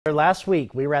Last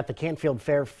week, we were at the Canfield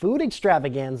Fair Food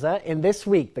Extravaganza, and this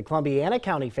week, the Columbiana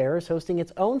County Fair is hosting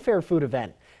its own fair food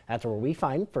event. That's where we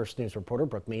find First News reporter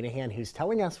Brooke Minahan, who's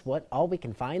telling us what all we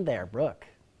can find there. Brooke.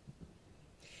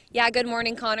 Yeah, good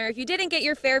morning, Connor. If you didn't get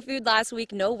your fair food last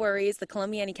week, no worries. The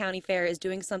Columbiana County Fair is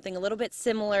doing something a little bit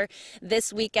similar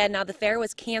this weekend. Now, the fair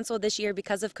was canceled this year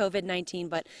because of COVID-19,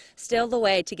 but still the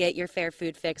way to get your fair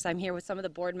food fix. I'm here with some of the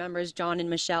board members, John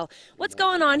and Michelle. What's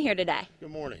going on here today?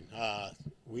 Good morning.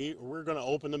 We're going to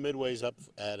open the midways up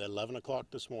at 11 o'clock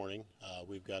this morning.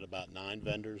 We've got about 9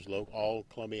 vendors, all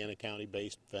Columbiana County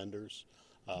based vendors.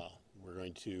 We're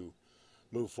going to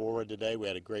move forward today. We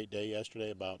had a great day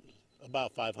yesterday. About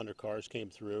 500 cars came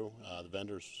through. The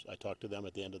vendors, I talked to them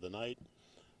at the end of the night.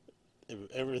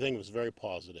 Everything was very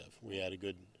positive. We had a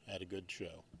good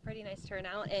show. Pretty nice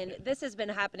turnout, and this has been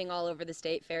happening all over the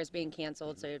state. Fairs being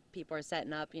canceled, so people are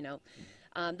setting up,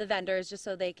 the vendors just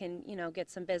so they can,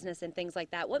 get some business and things like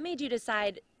that. What made you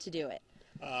decide to do it?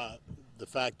 The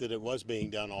fact that it was being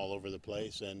done all over the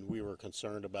place, and we were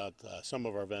concerned about some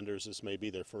of our vendors. This may be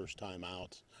their first time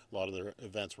out. A lot of their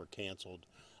events were canceled,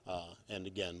 and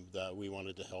again, we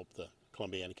wanted to help the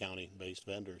Columbiana County-based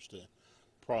vendors to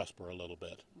prosper a little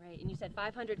bit. Right, and you said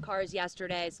 500 cars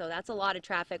yesterday, so that's a lot of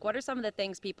traffic. What are some of the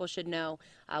things people should know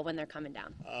when they're coming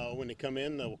down? When they come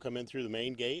in, they'll come in through the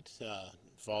main gate,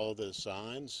 follow the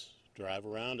signs, drive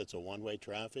around. It's a one-way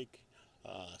traffic.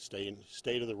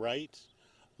 Stay to the right.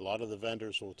 A lot of the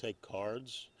vendors will take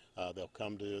cards.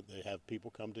 They have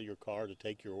people come to your car to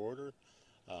take your order.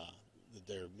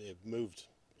 They've moved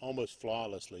almost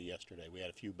flawlessly yesterday. We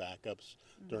had a few backups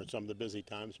during some of the busy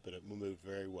times, but it moved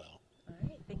very well. All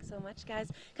right, thanks so much,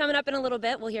 guys. Coming up in a little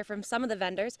bit, we'll hear from some of the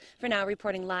vendors. For now,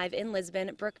 reporting live in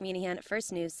Lisbon, Brooke Minahan,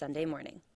 First News Sunday Morning.